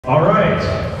All right.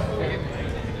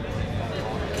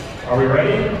 Are we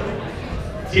ready?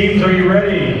 Teams, are you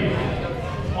ready?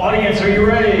 Audience, are you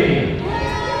ready?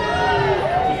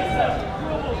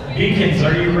 Beacons,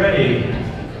 are you ready?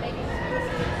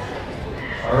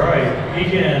 All right,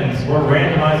 beacons. We're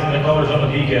randomizing the colors on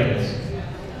the beacons.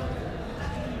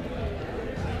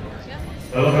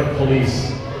 They look like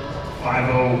police.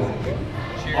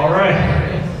 5-0. All right.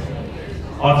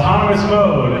 Autonomous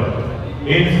mode.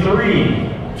 In 3,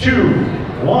 2,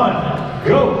 1,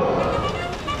 go.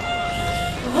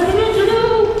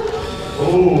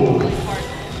 Ooh.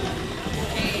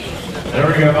 There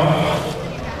we go.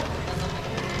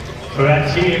 So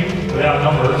that team, without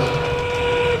numbers,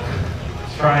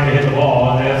 is trying to hit the ball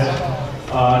on this.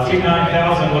 Team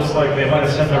 9000 looks like they might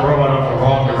have sent their robot up the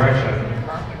wrong direction.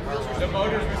 The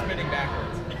motors were spinning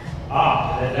backwards.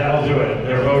 Ah, that'll do it.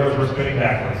 Their motors were spinning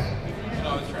backwards.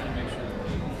 I was trying to make sure.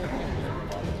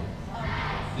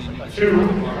 2,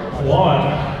 1.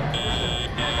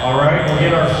 All right, we'll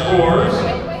get our scores.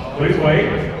 Please wait.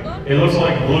 It looks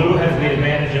like blue has the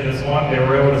advantage in this one. They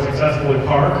were able to successfully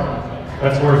park.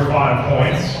 That's worth 5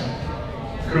 points.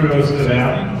 Kudos to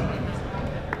them.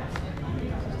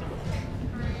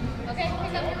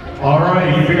 All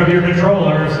right, you pick up your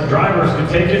controllers. Drivers can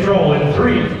take control in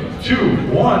 3,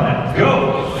 2, 1,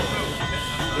 go.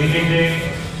 Ding, ding, ding.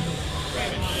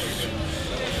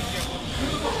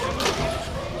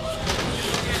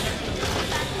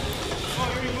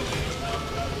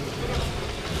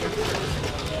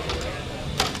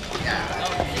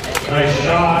 Nice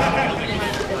shot.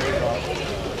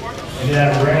 Into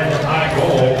that red high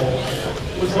goal.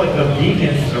 Looks like the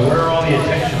beacons are where all the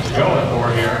attention's going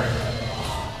for here.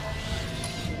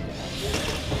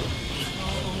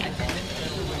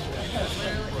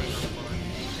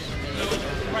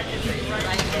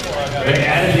 They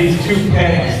added these 2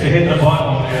 pegs to hit the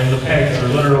button, and the pegs are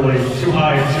literally too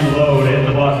high and too low to hit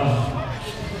the button.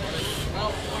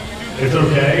 It's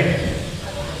okay.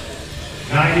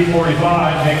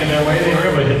 90-45 making their way. They were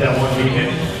able to hit that one beacon.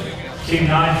 Team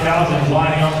 9000 is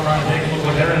lining up trying to take a look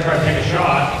like they're going to try to take a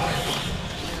shot.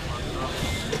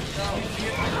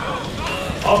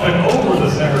 Up and over the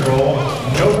center goal.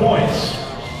 No points.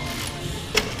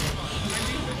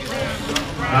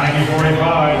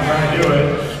 90-45 trying to do it.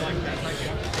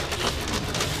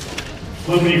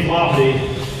 Flippity floppity.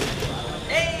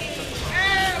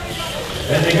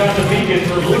 And they got the beacon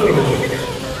for blue.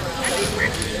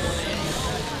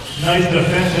 Nice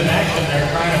defensive action there,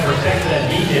 trying to protect that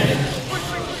beacon.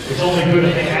 It's only good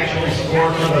if they actually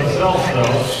score for themselves,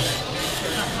 though.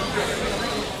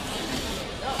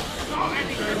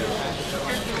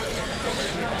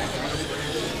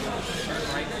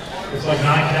 It's like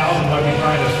 9,000 might be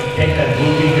trying to take that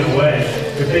blue beacon away.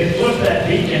 If they flip that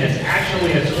beacon, it's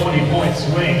actually a 20-point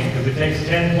swing because it takes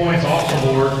 10 points off the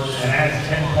board and adds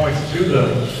 10 points to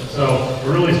them. So a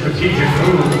really strategic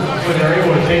move when they're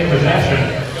able to take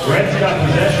possession. Red's got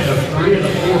possession of 3 of the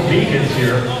 4 beacons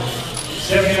here.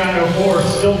 7904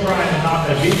 still trying to knock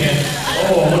that beacon.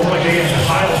 Oh, looks like they get the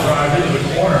pile drive into the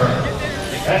corner.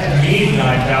 That's mean,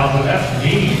 9,000. That's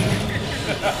mean.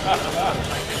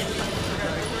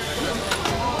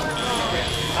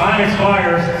 Time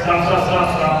expires. Stop.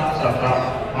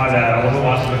 My bad, I wasn't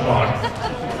watching the clock.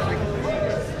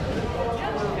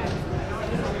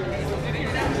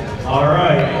 All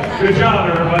right. Good job,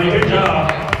 everybody. Good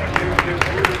job.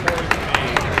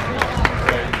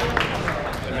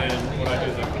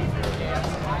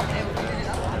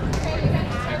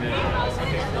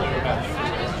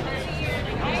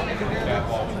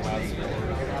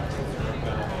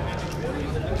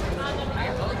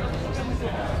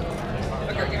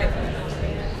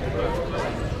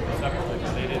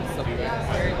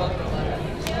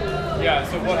 Yeah,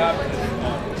 so what happened is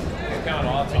count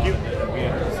off. We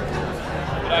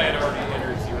had